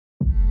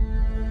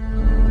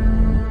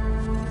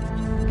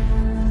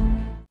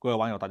各位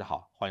网友，大家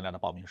好，欢迎来到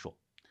包明说。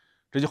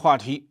这期话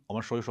题，我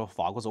们说一说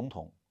法国总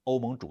统、欧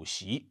盟主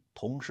席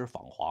同时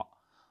访华，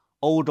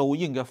欧洲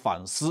应该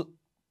反思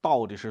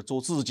到底是做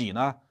自己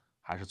呢，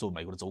还是做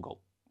美国的走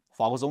狗？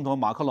法国总统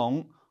马克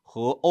龙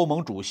和欧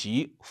盟主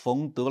席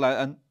冯德莱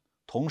恩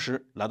同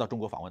时来到中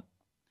国访问，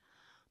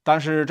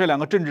但是这两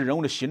个政治人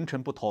物的行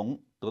程不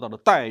同，得到的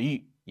待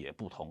遇也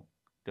不同，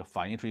这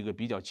反映出一个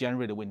比较尖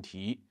锐的问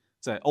题：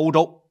在欧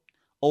洲，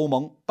欧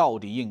盟到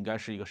底应该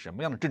是一个什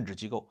么样的政治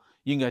机构？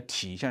应该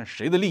体现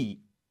谁的利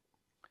益？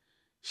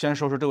先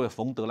说说这位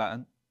冯德莱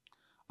恩，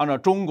按照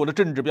中国的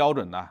政治标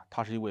准呢，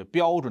她是一位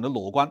标准的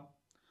裸官，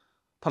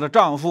她的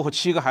丈夫和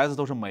7个孩子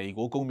都是美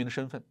国公民的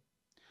身份。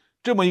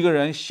这么一个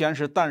人，先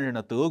是担任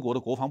了德国的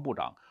国防部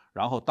长，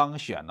然后当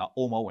选了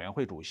欧盟委员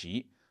会主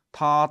席，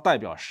他代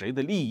表谁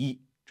的利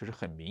益？这是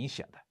很明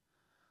显的，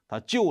他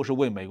就是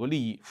为美国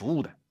利益服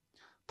务的。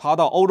他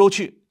到欧洲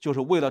去，就是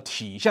为了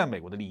体现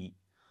美国的利益。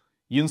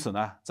因此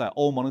呢，在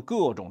欧盟的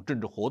各种政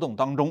治活动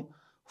当中，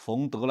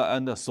冯德莱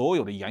恩的所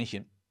有的言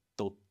行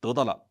都得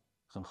到了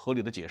很合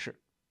理的解释。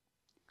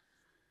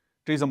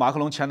这次马克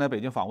龙前来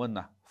北京访问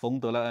呢，冯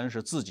德莱恩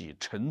是自己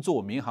乘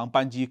坐民航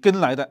班机跟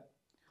来的。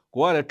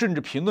国外的政治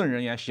评论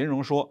人员形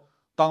容说，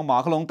当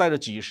马克龙带着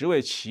几十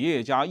位企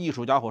业家、艺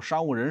术家或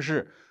商务人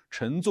士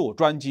乘坐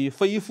专机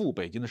飞赴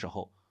北京的时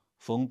候，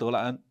冯德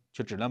莱恩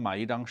却只能买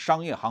一张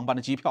商业航班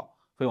的机票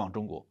飞往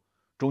中国，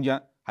中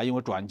间还因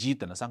为转机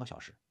等了3个小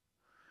时。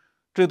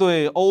这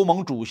对欧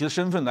盟主席的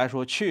身份来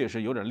说，确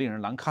实有点令人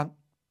难堪。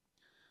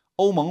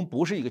欧盟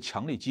不是一个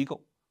强力机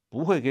构，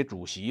不会给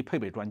主席配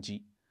备专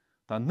机，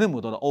但那么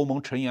多的欧盟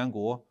成员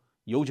国，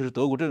尤其是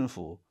德国政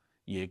府，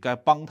也该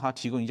帮他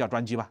提供一架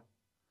专机吧。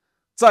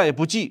再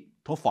不济，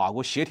同法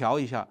国协调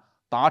一下，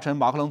达成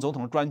马克龙总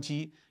统的专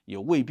机也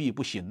未必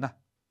不行呢。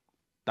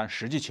但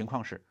实际情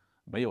况是，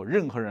没有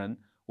任何人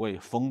为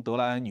冯德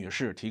莱恩女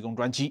士提供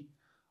专机，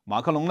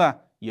马克龙呢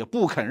也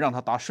不肯让她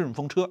搭顺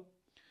风车。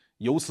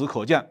由此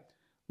可见，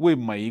为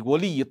美国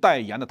利益代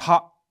言的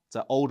他，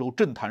在欧洲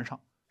政坛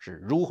上是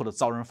如何的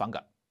遭人反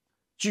感。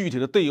具体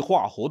的对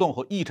话活动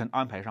和议程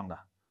安排上呢，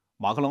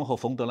马克龙和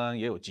冯德莱恩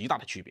也有极大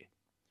的区别。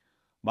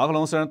马克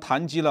龙虽然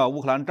谈及了乌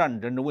克兰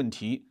战争的问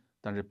题，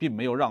但是并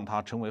没有让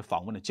他成为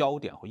访问的焦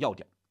点和要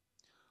点。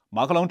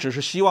马克龙只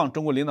是希望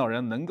中国领导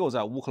人能够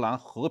在乌克兰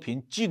和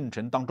平进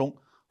程当中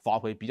发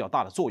挥比较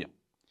大的作用，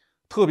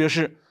特别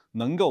是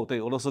能够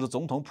对俄罗斯的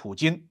总统普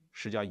京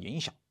施加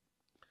影响。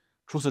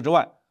除此之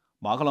外，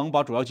马克龙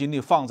把主要精力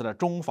放在了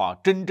中法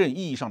真正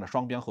意义上的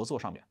双边合作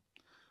上面，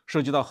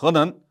涉及到核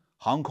能、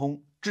航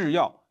空、制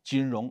药、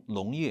金融、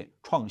农业、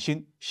创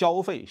新、消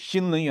费、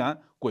新能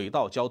源、轨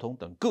道交通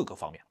等各个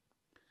方面，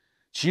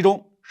其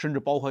中甚至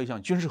包括一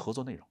项军事合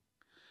作内容，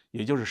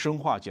也就是深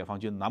化解放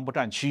军南部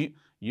战区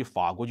与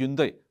法国军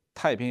队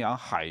太平洋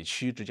海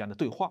区之间的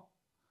对话。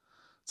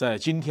在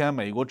今天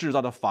美国制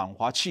造的反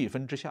华气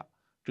氛之下，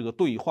这个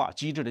对话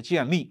机制的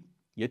建立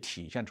也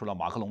体现出了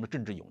马克龙的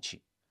政治勇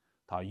气。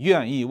他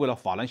愿意为了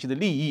法兰西的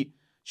利益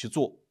去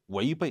做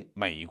违背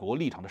美国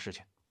立场的事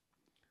情。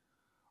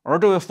而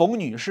这位冯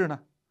女士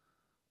呢，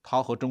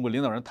她和中国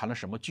领导人谈了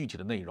什么具体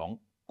的内容，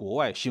国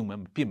外新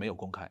闻并没有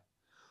公开。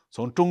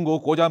从中国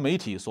国家媒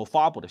体所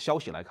发布的消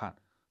息来看，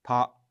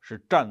她是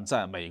站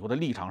在美国的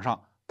立场上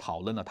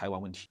讨论了台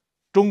湾问题。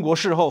中国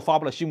事后发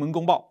布了新闻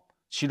公报，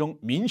其中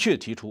明确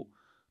提出，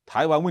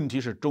台湾问题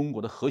是中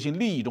国的核心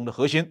利益中的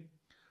核心，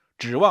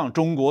指望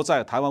中国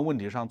在台湾问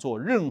题上做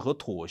任何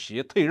妥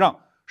协退让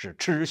是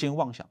痴心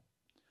妄想。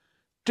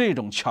这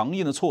种强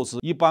硬的措辞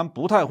一般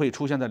不太会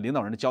出现在领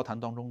导人的交谈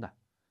当中的，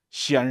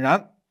显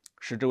然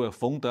是这位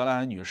冯德莱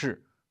恩女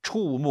士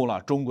触目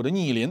了中国的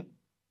逆鳞，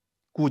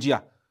估计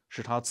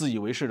是她自以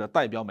为是的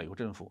代表美国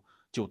政府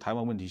就台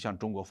湾问题向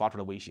中国发出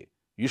了威胁，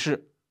于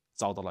是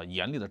遭到了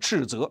严厉的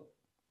斥责。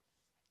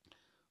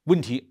问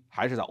题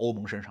还是在欧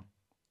盟身上，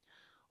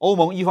欧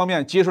盟一方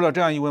面接受了这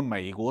样一位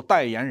美国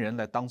代言人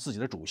来当自己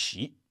的主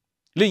席，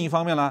另一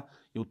方面呢，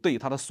又对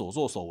他的所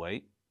作所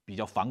为比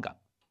较反感。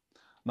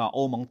那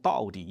欧盟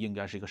到底应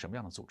该是一个什么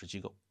样的组织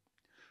机构？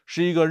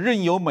是一个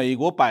任由美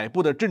国摆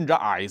布的政治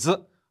矮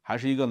子，还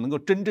是一个能够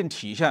真正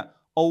体现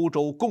欧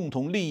洲共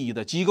同利益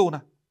的机构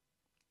呢？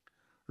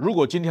如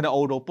果今天的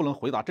欧洲不能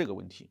回答这个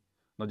问题，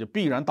那就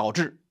必然导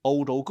致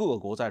欧洲各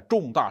国在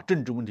重大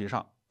政治问题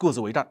上各自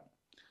为战，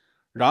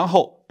然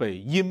后被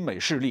英美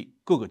势力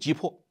各个击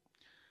破。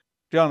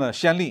这样的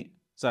先例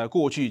在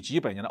过去几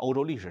百年的欧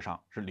洲历史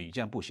上是屡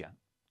见不鲜。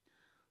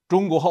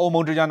中国和欧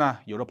盟之间呢，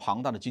有着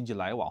庞大的经济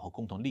来往和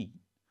共同利益。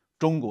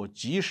中国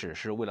即使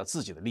是为了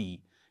自己的利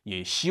益，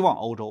也希望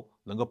欧洲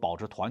能够保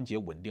持团结、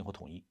稳定和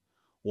统一，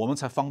我们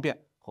才方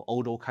便和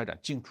欧洲开展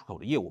进出口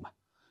的业务嘛，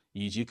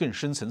以及更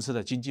深层次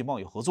的经济贸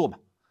易合作嘛。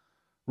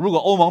如果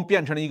欧盟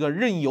变成了一个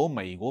任由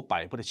美国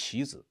摆布的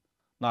棋子，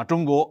那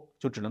中国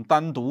就只能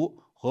单独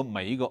和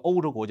每一个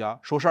欧洲国家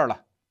说事儿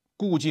了。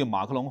估计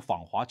马克龙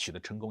访华取得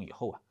成功以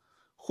后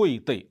会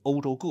对欧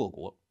洲各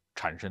国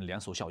产生连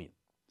锁效应，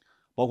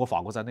包括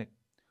法国在内，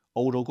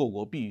欧洲各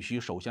国必须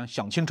首先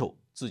想清楚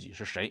自己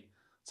是谁，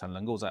才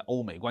能够在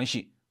欧美关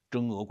系、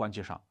中俄关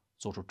系上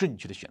做出正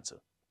确的选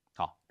择。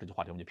好，这期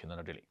话题我们就评论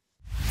到这里。